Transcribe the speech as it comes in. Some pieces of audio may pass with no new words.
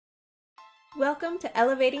Welcome to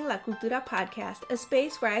Elevating La Cultura podcast, a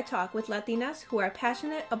space where I talk with Latinas who are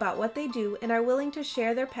passionate about what they do and are willing to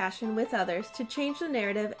share their passion with others to change the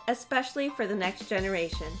narrative, especially for the next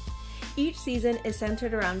generation. Each season is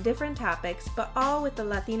centered around different topics, but all with the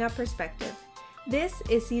Latina perspective. This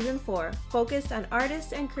is season 4, focused on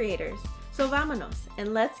artists and creators. So vámonos,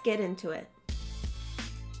 and let's get into it.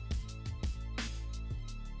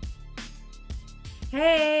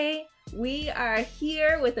 Hey! We are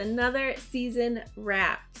here with another season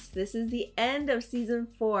wraps. This is the end of season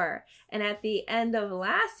 4. And at the end of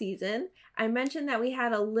last season, I mentioned that we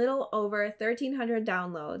had a little over 1,300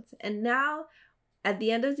 downloads. And now, at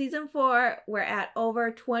the end of season 4, we're at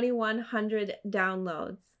over 2,100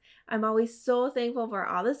 downloads. I'm always so thankful for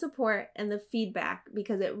all the support and the feedback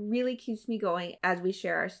because it really keeps me going as we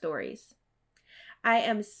share our stories. I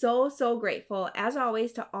am so grateful, as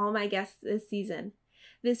always, to all my guests this season.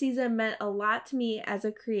 This season meant a lot to me as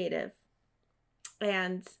a creative.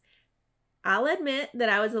 And I'll admit that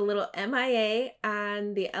I was a little MIA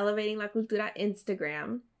on the Elevating La Cultura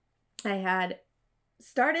Instagram. I had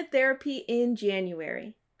started therapy in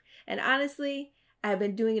January. And honestly, I've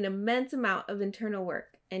been doing an immense amount of internal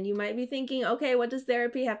work. And you might be thinking, okay, what does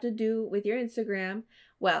therapy have to do with your Instagram?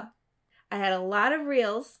 Well, I had a lot of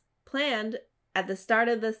reels planned at the start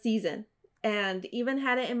of the season. And even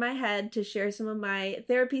had it in my head to share some of my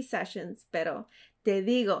therapy sessions. Pero te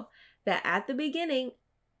digo that at the beginning,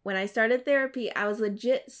 when I started therapy, I was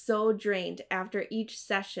legit so drained after each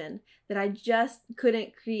session that I just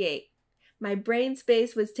couldn't create. My brain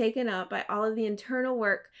space was taken up by all of the internal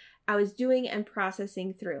work I was doing and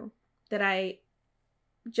processing through. That I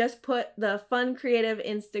just put the fun, creative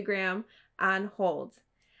Instagram on hold.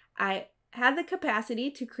 I had the capacity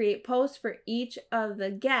to create posts for each of the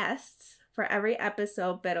guests for every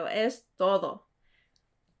episode, pero es todo.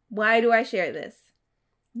 Why do I share this?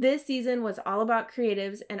 This season was all about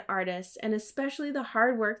creatives and artists, and especially the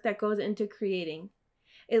hard work that goes into creating.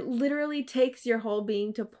 It literally takes your whole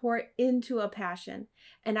being to pour into a passion,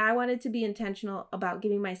 and I wanted to be intentional about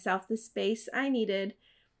giving myself the space I needed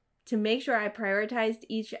to make sure I prioritized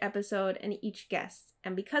each episode and each guest.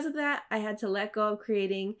 And because of that, I had to let go of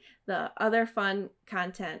creating the other fun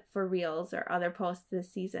content for reels or other posts this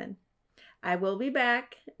season. I will be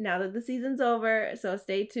back now that the season's over, so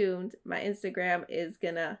stay tuned. My Instagram is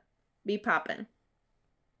gonna be popping.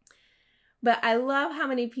 But I love how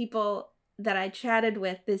many people that I chatted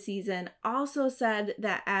with this season also said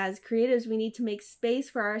that as creatives, we need to make space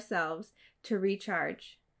for ourselves to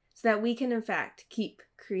recharge so that we can, in fact, keep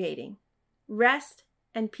creating. Rest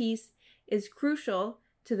and peace is crucial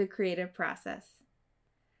to the creative process.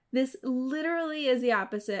 This literally is the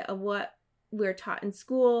opposite of what we're taught in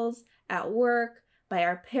schools, at work, by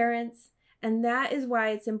our parents, and that is why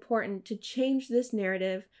it's important to change this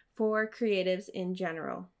narrative for creatives in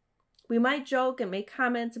general. We might joke and make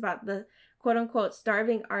comments about the quote-unquote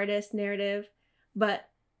starving artist narrative, but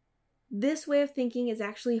this way of thinking is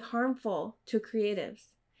actually harmful to creatives.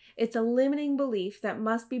 It's a limiting belief that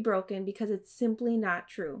must be broken because it's simply not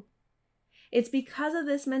true. It's because of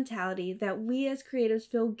this mentality that we as creatives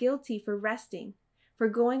feel guilty for resting, for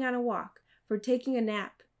going on a walk, for taking a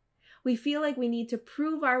nap. We feel like we need to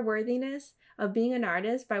prove our worthiness of being an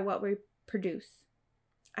artist by what we produce.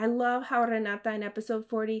 I love how Renata in episode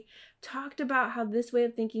 40 talked about how this way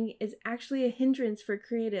of thinking is actually a hindrance for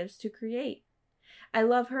creatives to create. I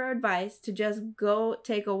love her advice to just go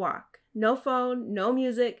take a walk. No phone, no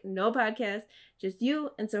music, no podcast, just you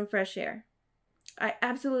and some fresh air. I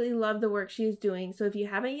absolutely love the work she is doing, so if you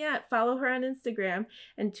haven't yet, follow her on Instagram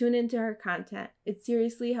and tune into her content. It's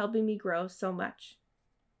seriously helping me grow so much.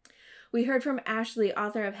 We heard from Ashley,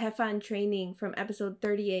 author of Jefa in Training from episode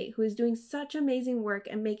 38, who is doing such amazing work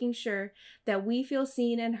and making sure that we feel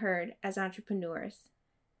seen and heard as entrepreneurs.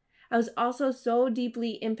 I was also so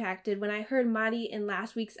deeply impacted when I heard Mari in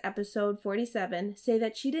last week's episode 47 say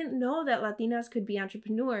that she didn't know that Latinas could be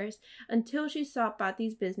entrepreneurs until she saw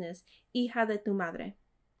Pati's business, Hija de tu Madre.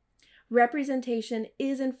 Representation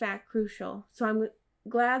is in fact crucial, so I'm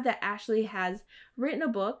glad that Ashley has written a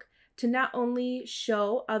book to not only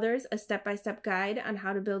show others a step-by-step guide on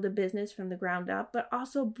how to build a business from the ground up, but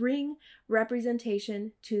also bring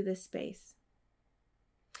representation to this space.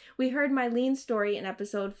 We heard Mylene's story in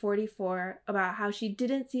episode 44 about how she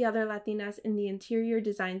didn't see other Latinas in the interior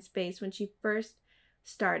design space when she first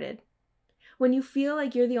started. When you feel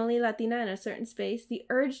like you're the only Latina in a certain space, the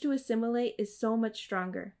urge to assimilate is so much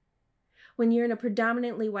stronger. When you're in a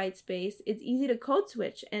predominantly white space, it's easy to code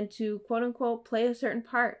switch and to quote-unquote play a certain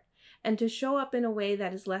part and to show up in a way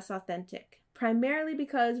that is less authentic, primarily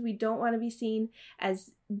because we don't want to be seen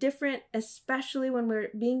as different, especially when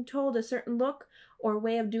we're being told a certain look or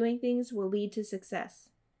way of doing things will lead to success.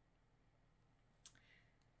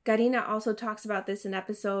 Karina also talks about this in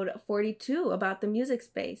episode 42 about the music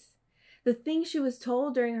space. The things she was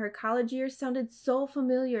told during her college years sounded so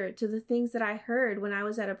familiar to the things that I heard when I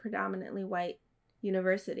was at a predominantly white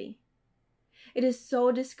university. It is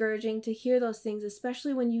so discouraging to hear those things,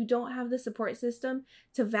 especially when you don't have the support system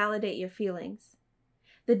to validate your feelings.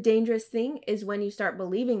 The dangerous thing is when you start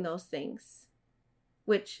believing those things,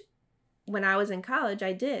 which when I was in college,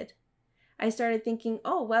 I did. I started thinking,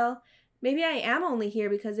 oh, well, maybe I am only here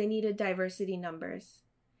because they needed diversity numbers.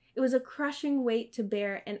 It was a crushing weight to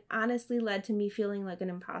bear and honestly led to me feeling like an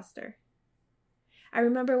imposter. I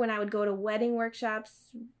remember when I would go to wedding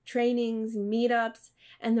workshops, trainings, meetups,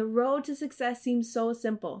 and the road to success seemed so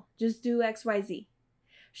simple. Just do XYZ.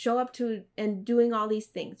 Show up to and doing all these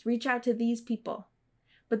things. Reach out to these people.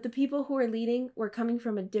 But the people who were leading were coming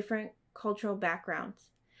from a different cultural background.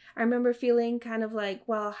 I remember feeling kind of like,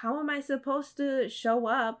 well, how am I supposed to show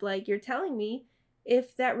up like you're telling me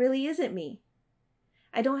if that really isn't me?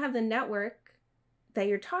 I don't have the network that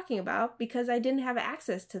you're talking about because I didn't have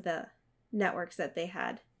access to the networks that they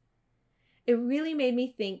had. It really made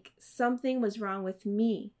me think something was wrong with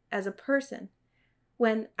me as a person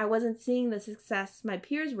when I wasn't seeing the success my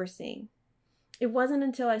peers were seeing. It wasn't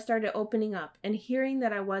until I started opening up and hearing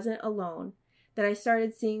that I wasn't alone that I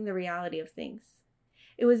started seeing the reality of things.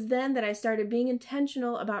 It was then that I started being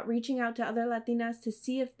intentional about reaching out to other Latinas to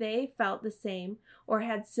see if they felt the same or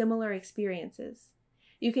had similar experiences.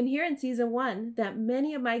 You can hear in season 1 that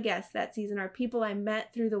many of my guests that season are people I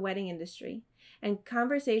met through the wedding industry, and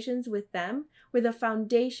conversations with them were the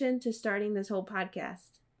foundation to starting this whole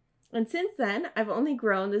podcast. And since then, I've only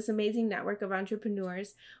grown this amazing network of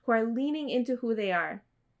entrepreneurs who are leaning into who they are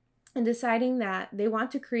and deciding that they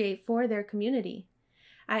want to create for their community.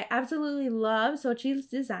 I absolutely love Xochitl's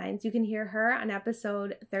designs. You can hear her on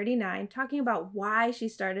episode 39 talking about why she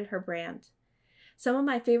started her brand. Some of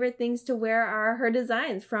my favorite things to wear are her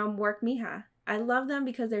designs from Work Mija. I love them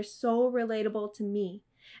because they're so relatable to me,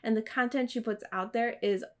 and the content she puts out there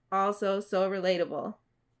is also so relatable.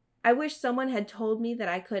 I wish someone had told me that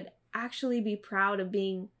I could actually be proud of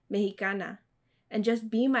being Mexicana and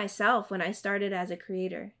just be myself when I started as a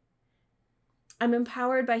creator. I'm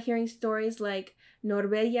empowered by hearing stories like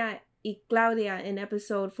Norbella y Claudia in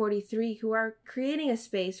episode 43 who are creating a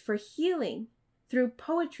space for healing through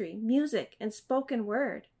poetry, music, and spoken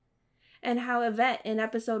word. And how Yvette in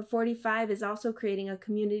episode 45 is also creating a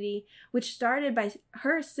community which started by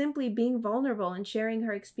her simply being vulnerable and sharing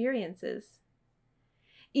her experiences.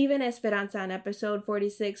 Even Esperanza in episode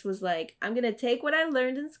 46 was like, I'm going to take what I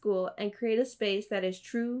learned in school and create a space that is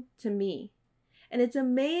true to me. And it's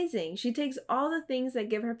amazing. She takes all the things that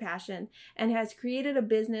give her passion and has created a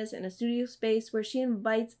business and a studio space where she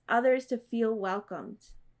invites others to feel welcomed.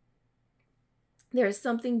 There is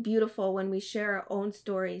something beautiful when we share our own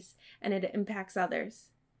stories and it impacts others.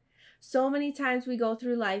 So many times we go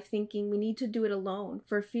through life thinking we need to do it alone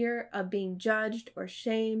for fear of being judged or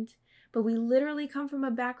shamed, but we literally come from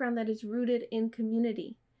a background that is rooted in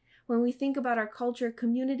community. When we think about our culture,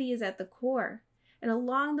 community is at the core. And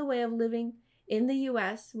along the way of living in the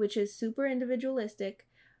U.S., which is super individualistic,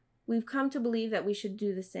 we've come to believe that we should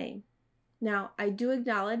do the same. Now, I do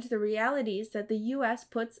acknowledge the realities that the U.S.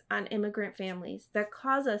 puts on immigrant families that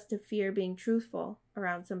cause us to fear being truthful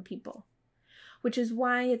around some people, which is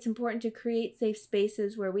why it's important to create safe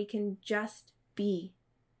spaces where we can just be.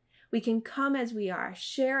 We can come as we are,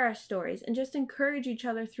 share our stories, and just encourage each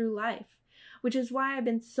other through life, which is why I've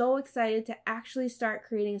been so excited to actually start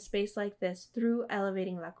creating a space like this through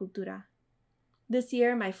Elevating La Cultura. This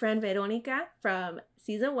year, my friend Veronica from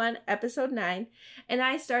season 1, episode 9, and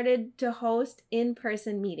I started to host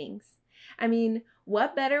in-person meetings. I mean,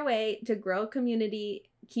 what better way to grow a community,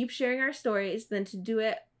 keep sharing our stories, than to do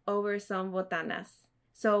it over some botanas?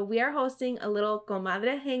 So we are hosting a little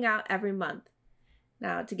Comadre Hangout every month.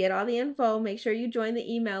 Now, to get all the info, make sure you join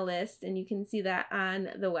the email list, and you can see that on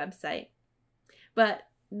the website. But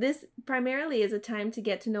this primarily is a time to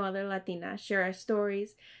get to know other Latinas, share our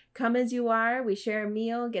stories, come as you are, we share a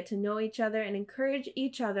meal, get to know each other, and encourage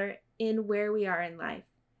each other in where we are in life.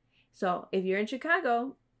 So if you're in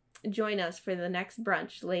Chicago, join us for the next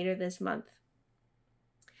brunch later this month.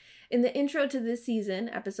 In the intro to this season,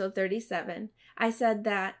 episode 37, I said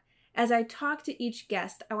that as I talk to each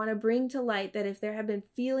guest, I want to bring to light that if there have been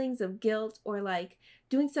feelings of guilt or like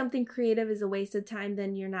doing something creative is a waste of time,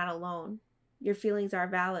 then you're not alone. Your feelings are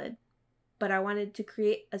valid. but I wanted to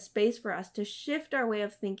create a space for us to shift our way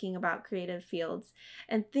of thinking about creative fields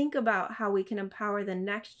and think about how we can empower the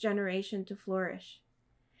next generation to flourish.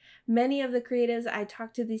 Many of the creatives I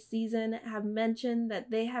talked to this season have mentioned that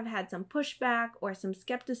they have had some pushback or some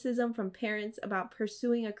skepticism from parents about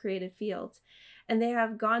pursuing a creative field, and they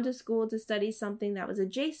have gone to school to study something that was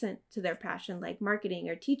adjacent to their passion, like marketing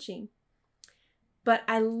or teaching. But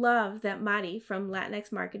I love that Mari from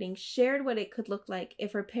Latinx Marketing shared what it could look like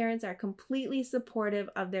if her parents are completely supportive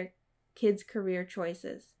of their kids' career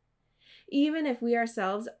choices. Even if we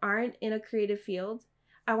ourselves aren't in a creative field,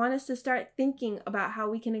 I want us to start thinking about how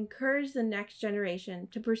we can encourage the next generation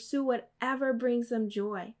to pursue whatever brings them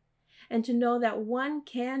joy, and to know that one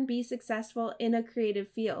can be successful in a creative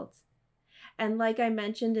field. And like I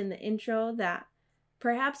mentioned in the intro, that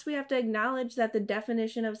perhaps we have to acknowledge that the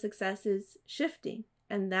definition of success is shifting,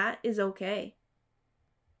 and that is okay.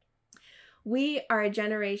 We are a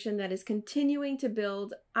generation that is continuing to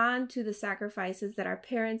build onto the sacrifices that our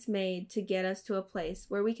parents made to get us to a place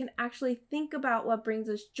where we can actually think about what brings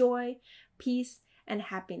us joy, peace, and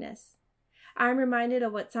happiness. I'm reminded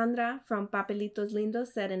of what Sandra from Papelitos Lindos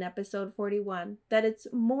said in episode 41, that it's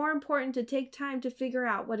more important to take time to figure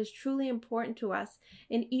out what is truly important to us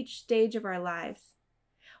in each stage of our lives.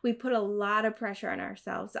 We put a lot of pressure on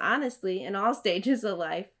ourselves, honestly, in all stages of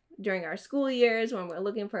life. During our school years, when we're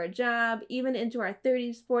looking for a job, even into our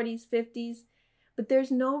 30s, 40s, 50s. But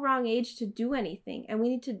there's no wrong age to do anything, and we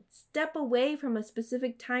need to step away from a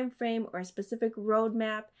specific time frame or a specific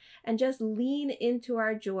roadmap and just lean into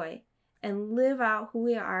our joy and live out who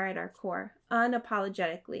we are at our core,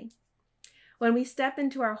 unapologetically. When we step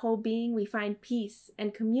into our whole being, we find peace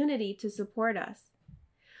and community to support us.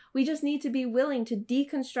 We just need to be willing to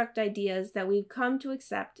deconstruct ideas that we've come to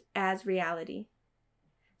accept as reality.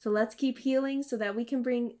 So let's keep healing so that we can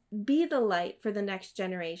be the light for the next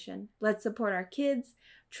generation. Let's support our kids,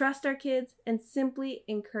 trust our kids, and simply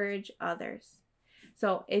encourage others.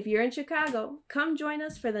 So if you're in Chicago, come join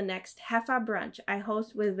us for the next Jefa Brunch I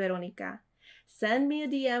host with Veronica. Send me a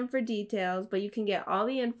DM for details, but you can get all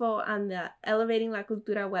the info on the Elevating La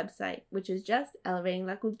Cultura website, which is just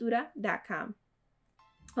elevatinglacultura.com.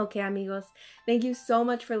 Okay, amigos, thank you so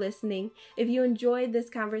much for listening. If you enjoyed this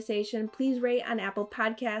conversation, please rate on Apple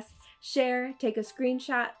Podcasts, share, take a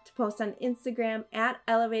screenshot to post on Instagram at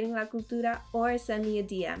Elevating La Cultura, or send me a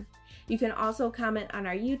DM. You can also comment on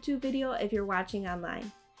our YouTube video if you're watching online.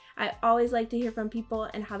 I always like to hear from people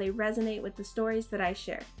and how they resonate with the stories that I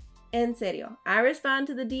share. En serio, I respond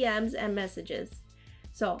to the DMs and messages.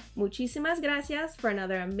 So, muchísimas gracias for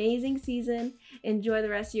another amazing season. Enjoy the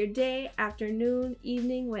rest of your day, afternoon,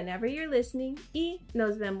 evening, whenever you're listening. Y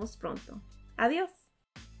nos vemos pronto. Adiós.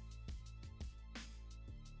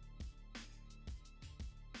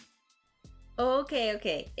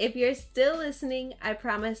 Okay. If you're still listening, I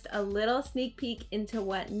promised a little sneak peek into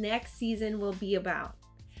what next season will be about.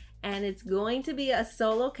 And it's going to be a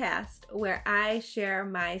solo cast where I share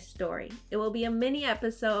my story. It will be a mini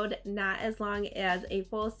episode, not as long as a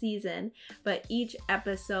full season, but each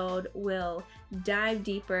episode will dive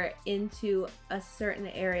deeper into a certain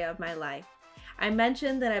area of my life. I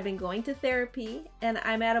mentioned that I've been going to therapy, and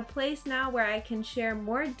I'm at a place now where I can share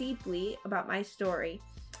more deeply about my story.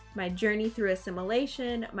 My journey through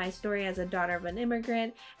assimilation, my story as a daughter of an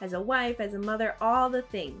immigrant, as a wife, as a mother, all the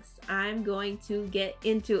things. I'm going to get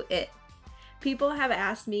into it. People have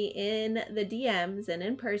asked me in the DMs and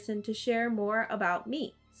in person to share more about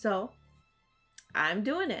me, so I'm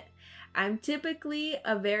doing it. I'm typically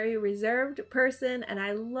a very reserved person, and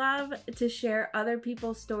I love to share other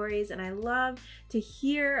people's stories, and I love to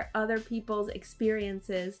hear other people's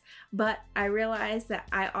experiences, but I realize that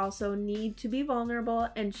I also need to be vulnerable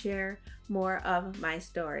and share more of my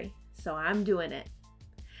story. So I'm doing it.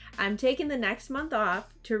 I'm taking the next month off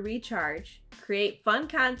to recharge, create fun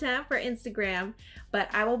content for Instagram,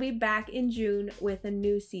 but I will be back in June with a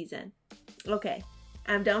new season. Okay,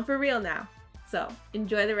 I'm done for real now. So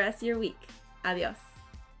enjoy the rest of your week. Adios.